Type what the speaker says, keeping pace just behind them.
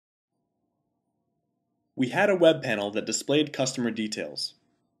We had a web panel that displayed customer details.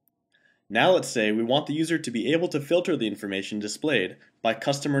 Now let's say we want the user to be able to filter the information displayed by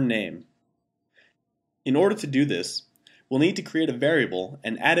customer name. In order to do this, we'll need to create a variable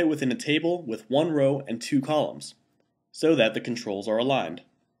and add it within a table with one row and two columns, so that the controls are aligned.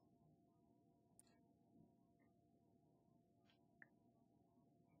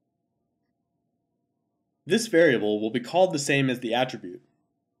 This variable will be called the same as the attribute.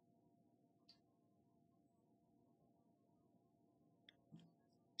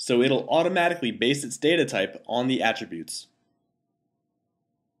 So it'll automatically base its data type on the attributes.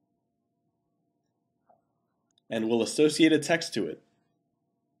 And we'll associate a text to it.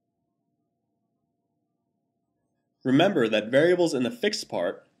 Remember that variables in the fixed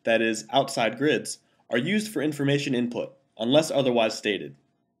part, that is, outside grids, are used for information input, unless otherwise stated.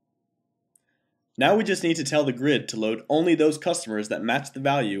 Now we just need to tell the grid to load only those customers that match the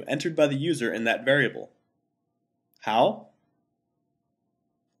value entered by the user in that variable. How?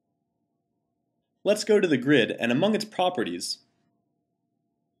 Let's go to the grid and among its properties,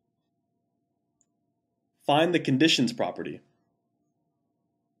 find the conditions property.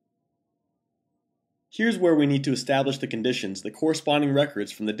 Here's where we need to establish the conditions the corresponding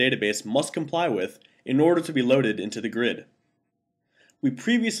records from the database must comply with in order to be loaded into the grid. We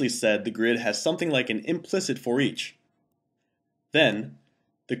previously said the grid has something like an implicit for each. Then,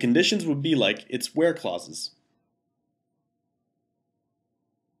 the conditions would be like its where clauses.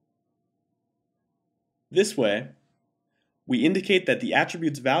 This way, we indicate that the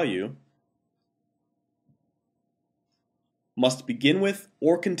attribute's value must begin with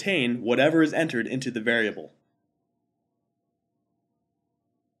or contain whatever is entered into the variable.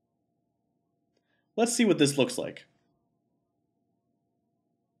 Let's see what this looks like.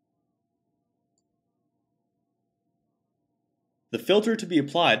 The filter to be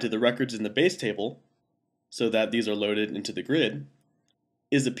applied to the records in the base table, so that these are loaded into the grid,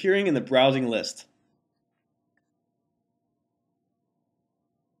 is appearing in the browsing list.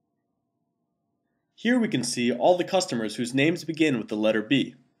 Here we can see all the customers whose names begin with the letter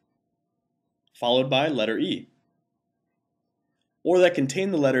B, followed by letter E, or that contain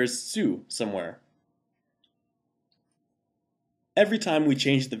the letters SU somewhere. Every time we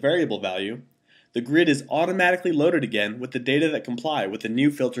change the variable value, the grid is automatically loaded again with the data that comply with the new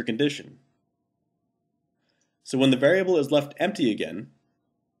filter condition. So when the variable is left empty again,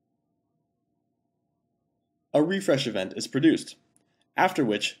 a refresh event is produced, after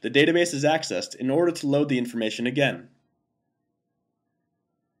which the database is accessed in order to load the information again.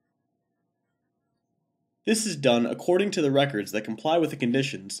 This is done according to the records that comply with the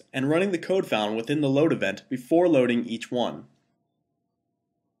conditions and running the code found within the load event before loading each one.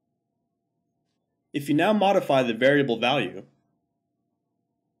 If you now modify the variable value,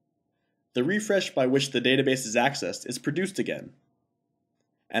 the refresh by which the database is accessed is produced again,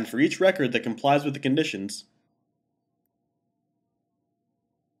 and for each record that complies with the conditions,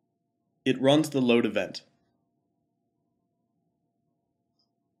 it runs the load event.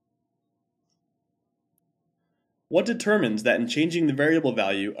 What determines that in changing the variable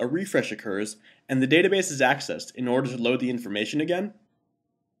value, a refresh occurs and the database is accessed in order to load the information again?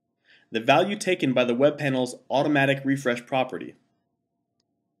 The value taken by the web panel's automatic refresh property.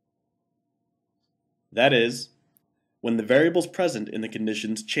 That is, when the variables present in the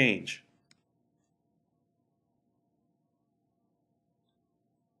conditions change.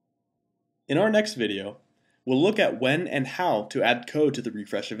 In our next video, we'll look at when and how to add code to the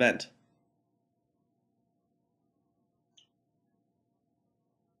refresh event.